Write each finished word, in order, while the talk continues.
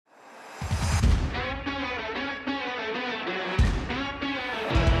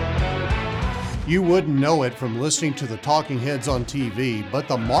You wouldn't know it from listening to the talking heads on TV, but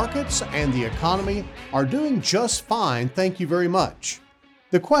the markets and the economy are doing just fine, thank you very much.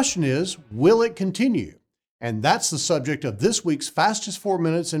 The question is, will it continue? And that's the subject of this week's Fastest 4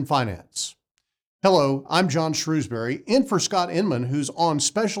 Minutes in Finance. Hello, I'm John Shrewsbury, in for Scott Inman, who's on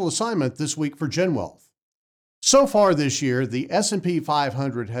special assignment this week for GenWealth. So far this year, the S&P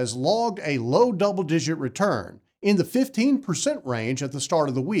 500 has logged a low double-digit return in the 15% range at the start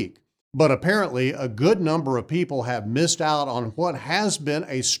of the week. But apparently, a good number of people have missed out on what has been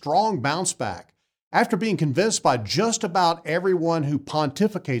a strong bounce back after being convinced by just about everyone who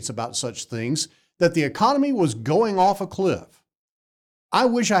pontificates about such things that the economy was going off a cliff. I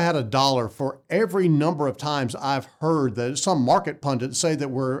wish I had $1 for every number of times I've heard that some market pundits say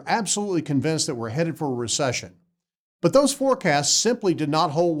that we're absolutely convinced that we're headed for a recession. But those forecasts simply did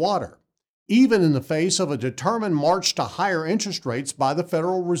not hold water, even in the face of a determined march to higher interest rates by the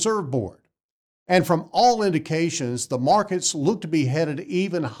Federal Reserve Board. And from all indications, the markets look to be headed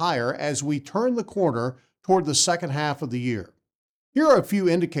even higher as we turn the corner toward the second half of the year. Here are a few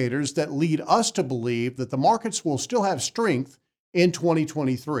indicators that lead us to believe that the markets will still have strength in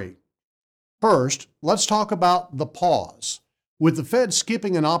 2023. First, let's talk about the pause. With the Fed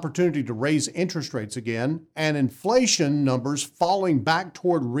skipping an opportunity to raise interest rates again and inflation numbers falling back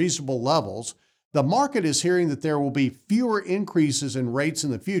toward reasonable levels, the market is hearing that there will be fewer increases in rates in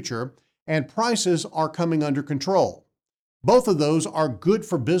the future and prices are coming under control. Both of those are good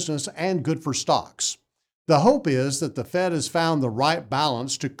for business and good for stocks. The hope is that the Fed has found the right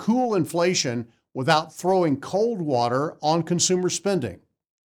balance to cool inflation without throwing cold water on consumer spending.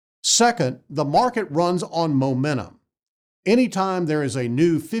 Second, the market runs on momentum. Anytime there is a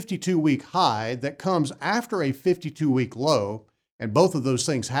new 52-week high that comes after a 52-week low, and both of those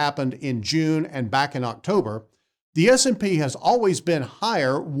things happened in June and back in October, the S&P has always been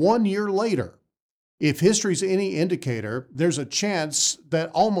higher 1 year later. If history's any indicator, there's a chance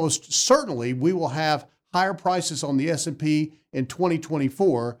that almost certainly we will have higher prices on the S&P in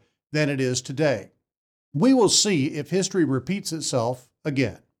 2024 than it is today. We will see if history repeats itself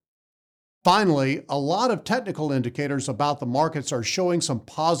again. Finally, a lot of technical indicators about the markets are showing some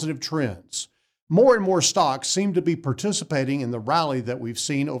positive trends. More and more stocks seem to be participating in the rally that we've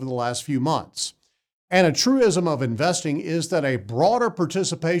seen over the last few months. And a truism of investing is that a broader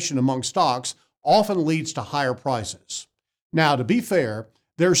participation among stocks often leads to higher prices. Now, to be fair,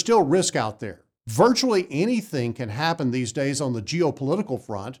 there's still risk out there. Virtually anything can happen these days on the geopolitical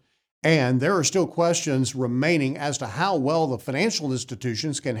front, and there are still questions remaining as to how well the financial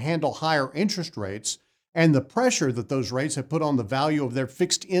institutions can handle higher interest rates and the pressure that those rates have put on the value of their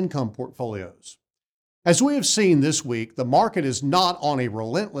fixed income portfolios. As we have seen this week, the market is not on a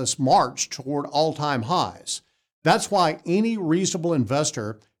relentless march toward all-time highs. That's why any reasonable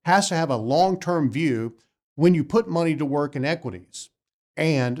investor has to have a long-term view when you put money to work in equities.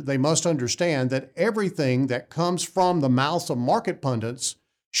 And they must understand that everything that comes from the mouths of market pundits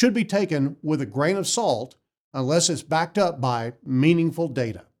should be taken with a grain of salt unless it's backed up by meaningful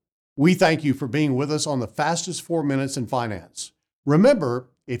data. We thank you for being with us on the Fastest 4 Minutes in Finance. Remember,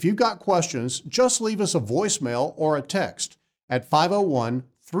 if you've got questions, just leave us a voicemail or a text at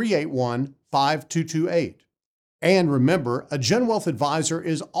 501-381-5228. And remember, a GenWealth advisor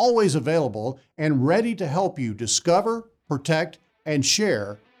is always available and ready to help you discover, protect, and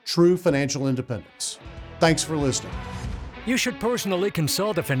share true financial independence. Thanks for listening. You should personally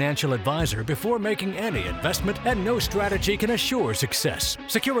consult a financial advisor before making any investment, and no strategy can assure success.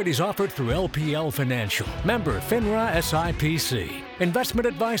 Securities offered through LPL Financial. Member FINRA SIPC. Investment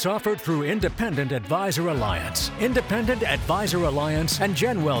advice offered through Independent Advisor Alliance. Independent Advisor Alliance and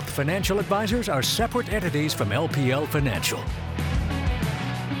GenWealth Financial Advisors are separate entities from LPL Financial.